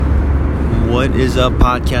What is up,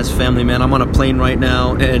 podcast family, man? I'm on a plane right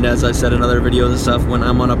now, and as I said in other videos and stuff, when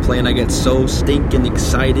I'm on a plane, I get so stinking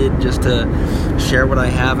excited just to share what I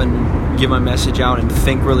have and give my message out and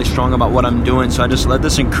think really strong about what I'm doing. So I just let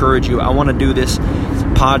this encourage you. I want to do this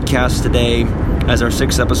podcast today as our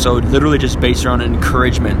 6th episode, literally just based around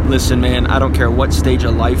encouragement. Listen, man, I don't care what stage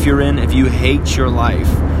of life you're in. If you hate your life,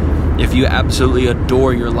 if you absolutely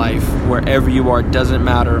adore your life, wherever you are, doesn't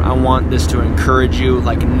matter. I want this to encourage you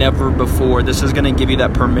like never before. This is going to give you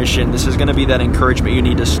that permission. This is going to be that encouragement you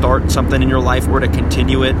need to start something in your life or to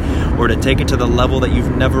continue it or to take it to the level that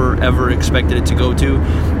you've never, ever expected it to go to.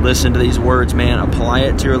 Listen to these words, man. Apply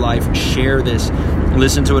it to your life. Share this.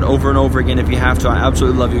 Listen to it over and over again if you have to. I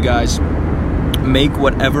absolutely love you guys. Make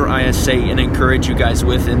whatever I say and encourage you guys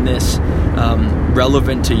with in this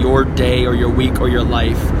relevant to your day or your week or your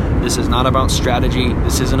life. This is not about strategy.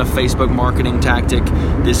 This isn't a Facebook marketing tactic.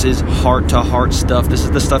 This is heart-to-heart stuff. This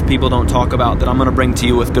is the stuff people don't talk about that I'm going to bring to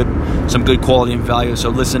you with some good quality and value. So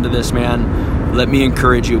listen to this, man. Let me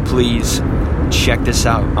encourage you, please. Check this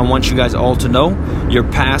out. I want you guys all to know your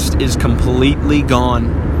past is completely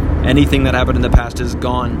gone. Anything that happened in the past is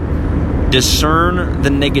gone. Discern the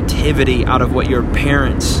negativity out of what your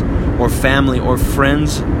parents or family or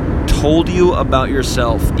friends told you about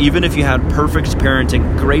yourself. Even if you had perfect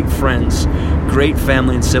parenting, great friends, great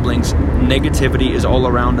family and siblings, negativity is all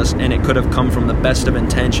around us, and it could have come from the best of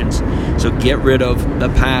intentions. So get rid of the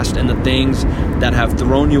past and the things that have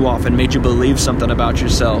thrown you off and made you believe something about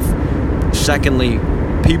yourself. Secondly,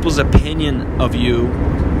 people's opinion of you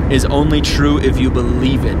is only true if you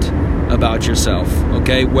believe it about yourself,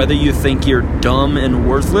 okay? Whether you think you're dumb and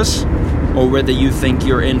worthless or whether you think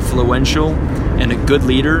you're influential and a good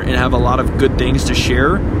leader and have a lot of good things to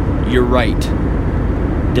share, you're right.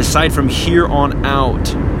 Decide from here on out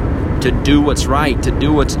to do what's right, to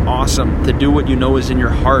do what's awesome, to do what you know is in your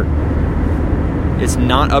heart. It's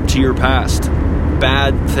not up to your past.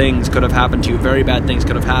 Bad things could have happened to you. Very bad things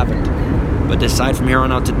could have happened. But decide from here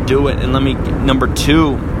on out to do it. And number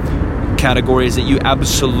 2 category is that you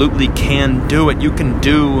absolutely can do it. You can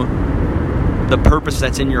do the purpose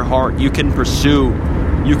that's in your heart. You can pursue.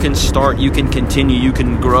 You can start. You can continue. You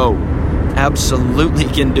can grow. Absolutely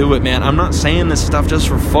can do it, man. I'm not saying this stuff just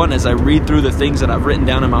for fun. As I read through the things that I've written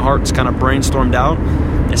down in my heart, it's kind of brainstormed out.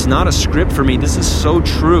 It's not a script for me. This is so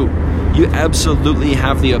true. You absolutely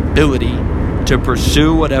have the ability to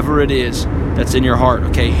pursue whatever it is that's in your heart.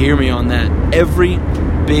 Okay, hear me on that. Every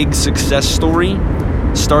big success story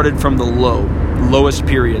started from the lowest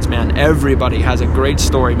periods, man. Everybody has a great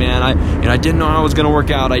story, man. I didn't know how it was going to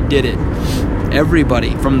work out. I did it.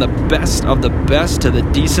 Everybody, from the best of the best to the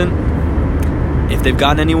decent, if they've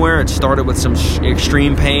gotten anywhere, it started with some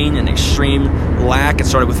extreme pain and extreme lack. It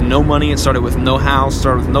started with no money. It started with no house. It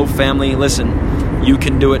started with no family. Listen, you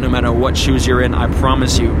can do it no matter what shoes you're in. I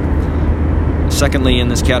promise you. Secondly, in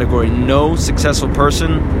this category, no successful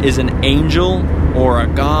person is an angel or a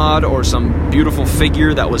god or some beautiful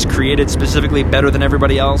figure that was created specifically better than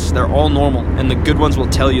everybody else. They're all normal, and the good ones will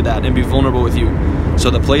tell you that and be vulnerable with you. So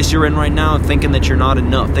the place you're in right now, thinking that you're not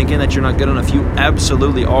enough, thinking that you're not good enough, you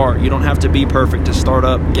absolutely are. You don't have to be perfect to start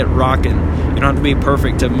up, get rocking. You don't have to be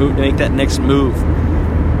perfect to make that next move.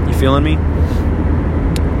 You feeling me?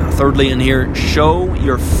 Thirdly in here, show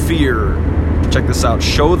your fear. Check this out.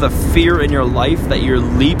 Show the fear in your life that your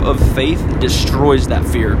leap of faith destroys that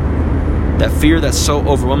fear. That fear that's so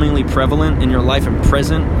overwhelmingly prevalent in your life and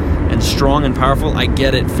present and strong and powerful. I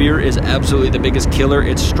get it. Fear is absolutely the biggest killer.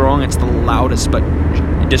 It's strong. It's the loudest. But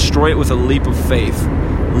destroy it with a leap of faith.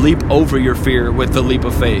 Leap over your fear with the leap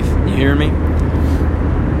of faith. You hear me?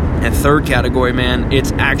 And third category, man,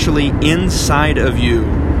 it's actually inside of you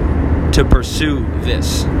to pursue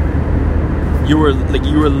this. You were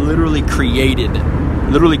literally created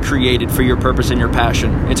for your purpose and your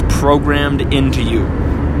passion. It's programmed into you.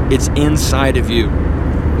 It's inside of you.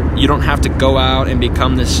 You don't have to go out and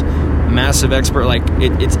become this massive expert.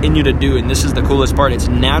 It's in you to do, and this is the coolest part. It's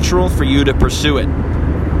natural for you to pursue it.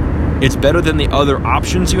 It's better than the other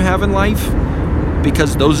options you have in life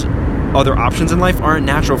because those other options in life aren't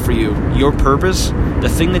natural for you. Your purpose, the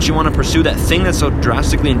thing that you want to pursue, that thing that's so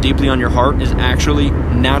drastically and deeply on your heart is actually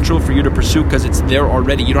natural for you to pursue because it's there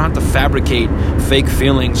already. You don't have to fabricate fake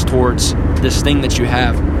feelings towards this thing that you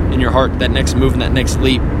have in your heart, that next move and that next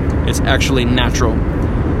leap. It's actually natural.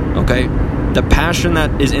 Okay? The passion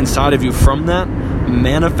that is inside of you from that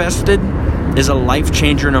manifested is a life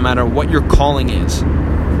changer no matter what your calling is.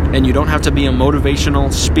 And you don't have to be a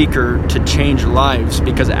motivational speaker to change lives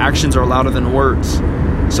because actions are louder than words.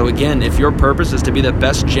 So again, if your purpose is to be the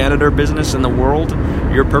best janitor business in the world,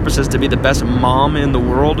 your purpose is to be the best mom in the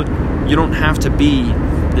world, you don't have to be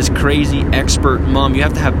this crazy expert mom. You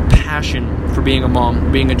have to have passion for being a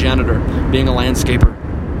mom, being a janitor, being a landscaper,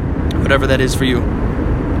 whatever that is for you.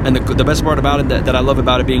 And the best part about it that I love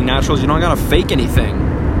about it being natural is you don't gotta fake anything.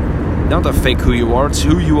 You don't have to fake who you are. It's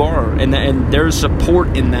who you are, and there's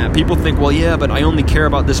support in that. People think, well, yeah, but I only care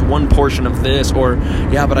about this one portion of this, or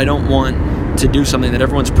yeah, but I don't want to do something that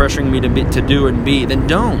everyone's pressuring me to do and be. Then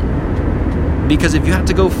don't, because if you have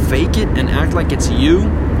to go fake it and act like it's you,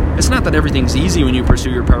 it's not that everything's easy when you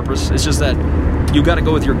pursue your purpose. It's just that you got to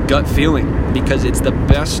go with your gut feeling, because it's the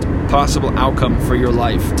best possible outcome for your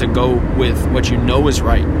life to go with what you know is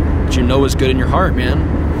right, what you know is good in your heart,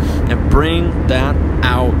 man. And bring that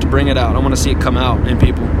out, bring it out. I want to see it come out in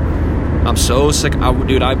people. I'm so sick. I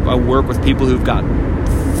work with people who've got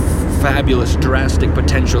fabulous, drastic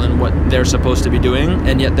potential in what they're supposed to be doing,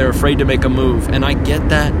 and yet they're afraid to make a move. And I get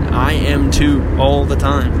that. I am too, all the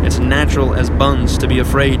time. It's natural as buns to be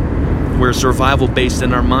afraid. We're survival based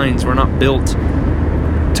in our minds. We're not built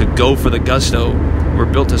to go for the gusto. We're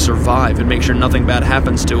built to survive and make sure nothing bad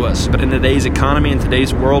happens to us. But in today's economy, in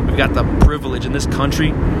today's world, we've got the privilege in this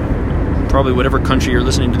country, probably whatever country you're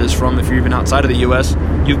listening to this from, if you're even outside of the U.S.,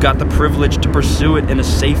 you've got the privilege to pursue it in a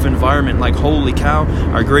safe environment. Like, holy cow,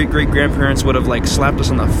 our great-great-grandparents would have, like, slapped us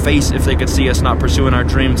on the face if they could see us not pursuing our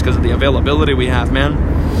dreams because of the availability we have, man.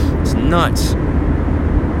 It's nuts.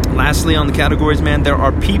 Lastly, on the categories, man, there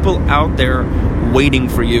are people out there waiting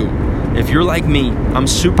for you. If you're like me, I'm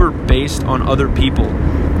super based on other people.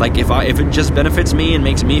 Like, if it just benefits me and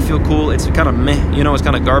makes me feel cool, it's kind of meh, you know, it's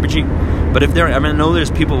kind of garbagey. But I know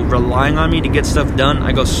there's people relying on me to get stuff done,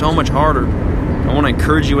 I go so much harder. I want to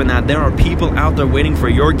encourage you in that. There are people out there waiting for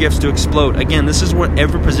your gifts to explode. Again, this is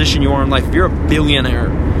whatever position you are in life. If you're a billionaire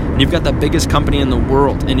and you've got the biggest company in the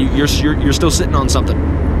world and you're still sitting on something,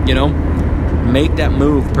 you know, make that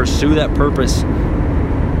move, pursue that purpose.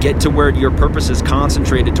 Get to where your purpose is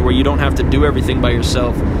concentrated, to where you don't have to do everything by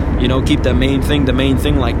yourself. You know, keep the main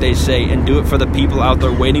thing, like they say, and do it for the people out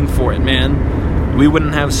there waiting for it, man. We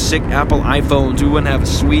wouldn't have sick Apple iPhones. We wouldn't have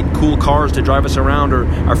sweet, cool cars to drive us around, or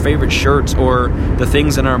our favorite shirts, or the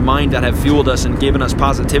things in our mind that have fueled us and given us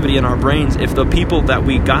positivity in our brains if the people that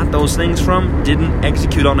we got those things from didn't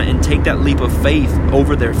execute on it and take that leap of faith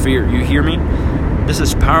over their fear. You hear me? This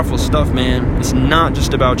is powerful stuff, man. It's not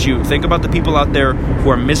just about you. Think about the people out there who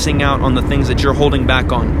are missing out on the things that you're holding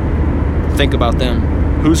back on. Think about them.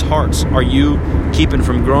 Whose hearts are you keeping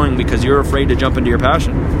from growing because you're afraid to jump into your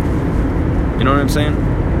passion? You know what I'm saying?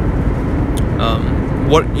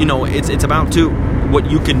 It's about what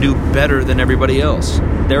you can do better than everybody else.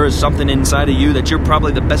 There is something inside of you that you're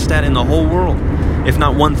probably the best at in the whole world. If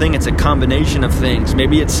not one thing, it's a combination of things.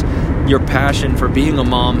 Maybe it's your passion for being a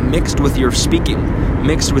mom mixed with your speaking,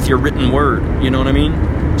 mixed with your written word. You know what I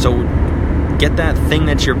mean? So get that thing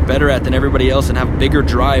that you're better at than everybody else and have a bigger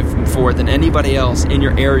drive for it than anybody else in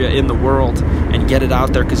your area, in the world, and get it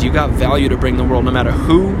out there, because you got value to bring to the world. No matter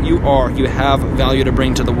who you are, you have value to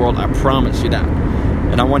bring to the world. I promise you that.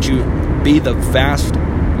 And I want you to be the vast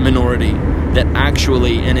minority that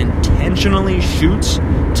actually and intentionally shoots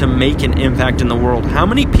to make an impact in the world. How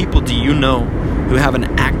many people do you know who have an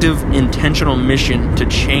active, intentional mission to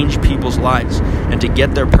change people's lives and to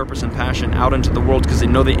get their purpose and passion out into the world because they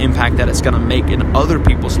know the impact that it's going to make in other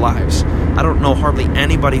people's lives? I don't know hardly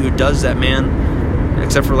anybody who does that, man,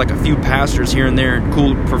 except for like a few pastors here and there and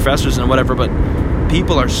cool professors and whatever, but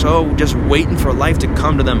people are so just waiting for life to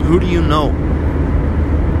come to them. Who do you know?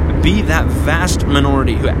 Be that vast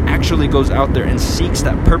minority who actually goes out there and seeks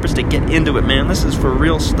that purpose to get into it, man. This is for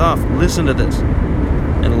real stuff. Listen to this.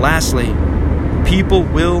 And lastly, people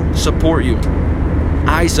will support you.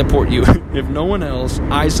 I support you. If no one else,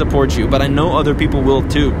 I support you. But I know other people will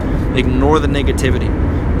too. Ignore the negativity.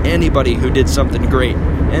 Anybody who did something great,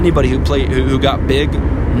 anybody who got big,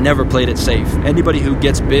 never played it safe. Anybody who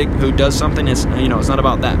gets big, who does something, it's not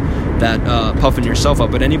about that puffing yourself up.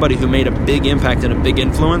 But anybody who made a big impact and a big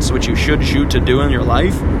influence, which you should shoot to do in your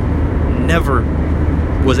life, never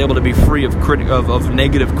was able to be free of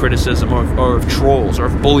negative criticism or of trolls or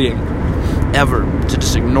of bullying, ever. To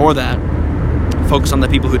just ignore that. Focus on the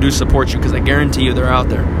people who do support you, because I guarantee you they're out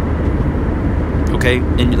there. Okay?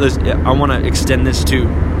 And listen, I want to extend this too.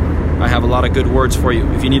 I have a lot of good words for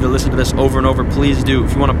you. If you need to listen to this over and over, please do.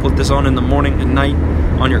 If you want to put this on in the morning, at night,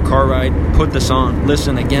 on your car ride, put this on.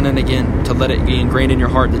 Listen again and again to let it be ingrained in your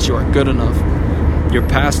heart that you are good enough. Your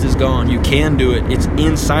past is gone. You can do it. It's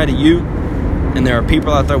inside of you, and there are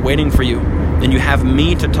people out there waiting for you. And you have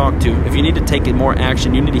me to talk to. If you need to take more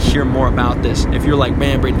action, you need to hear more about this. If you're like,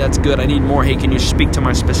 man, Brady, that's good, I need more. Hey, can you speak to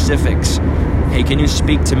my specifics? Hey, can you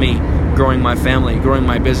speak to me growing my family, growing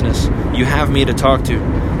my business? You have me to talk to.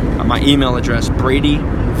 My email address,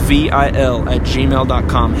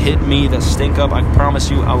 bradyvil@gmail.com. Hit me the stink up. I promise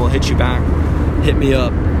you, I will hit you back. Hit me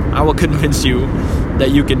up. I will convince you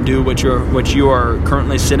that you can do what you are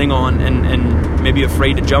currently sitting on and maybe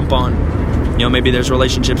afraid to jump on. Maybe there's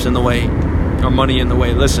relationships in the way or money in the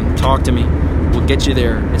way. Listen, talk to me. We'll get you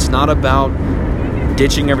there. It's not about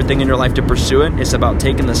ditching everything in your life to pursue it. It's about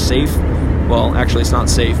taking the safe. Well, actually, it's not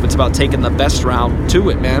safe. But it's about taking the best route to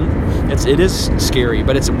it, man. It is scary,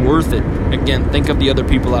 but it's worth it. Again, think of the other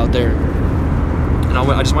people out there. And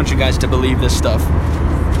I just want you guys to believe this stuff.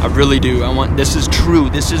 I really do. This is true.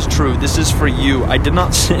 This is true. This is for you. I did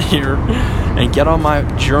not sit here and get on my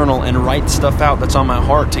journal and write stuff out that's on my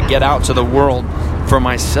heart to get out to the world for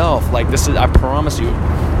myself. I promise you,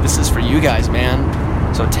 this is for you guys,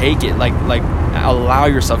 man. So take it. Allow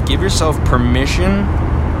yourself, give yourself permission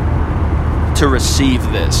to receive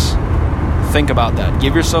this. Think about that.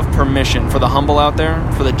 Give yourself permission. For the humble out there,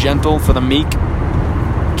 for the gentle, for the meek,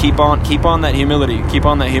 keep on that humility. Keep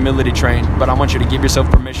on that humility train. But I want you to give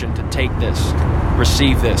yourself permission to take this,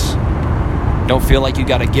 receive this. Don't feel like you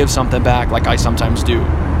got to give something back like I sometimes do.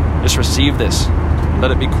 Just receive this.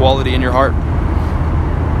 Let it be quality in your heart.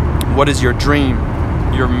 What is your dream,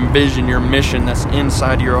 your vision, your mission that's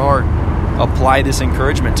inside your heart? Apply this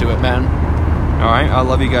encouragement to it, man. All right, I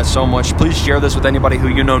love you guys so much. Please share this with anybody who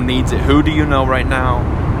you know needs it. Who do you know right now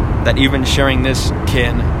that even sharing this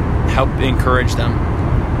can help encourage them?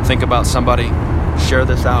 Think about somebody. Share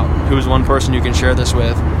this out. Who's one person you can share this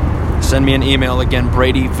with? Send me an email again,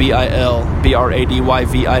 bradyvil,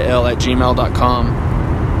 BRADYVIL @gmail.com.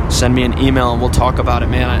 Send me an email and we'll talk about it,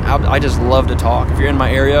 man. I just love to talk. If you're in my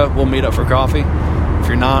area, we'll meet up for coffee. If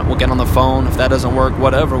you're not, we'll get on the phone. If that doesn't work,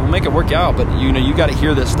 whatever, we'll make it work out. But you got to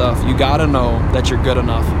hear this stuff. You got to know that you're good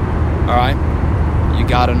enough. All right? You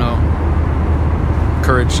got to know.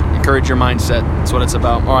 Encourage your mindset. That's what it's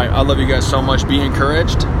about. All right, I love you guys so much. Be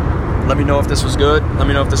encouraged. Let me know if this was good. Let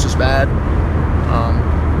me know if this was bad.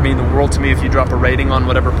 It mean the world to me if you drop a rating on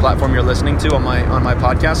whatever platform you're listening to on my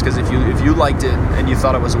podcast. Because if you liked it and you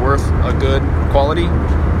thought it was worth a good quality,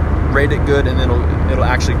 rate it good, and it'll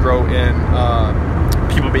actually grow in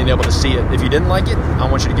people being able to see it. If you didn't like it, I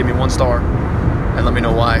want you to give me 1 star and let me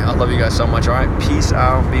know why. I love you guys so much. All right, peace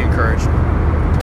out. Be encouraged.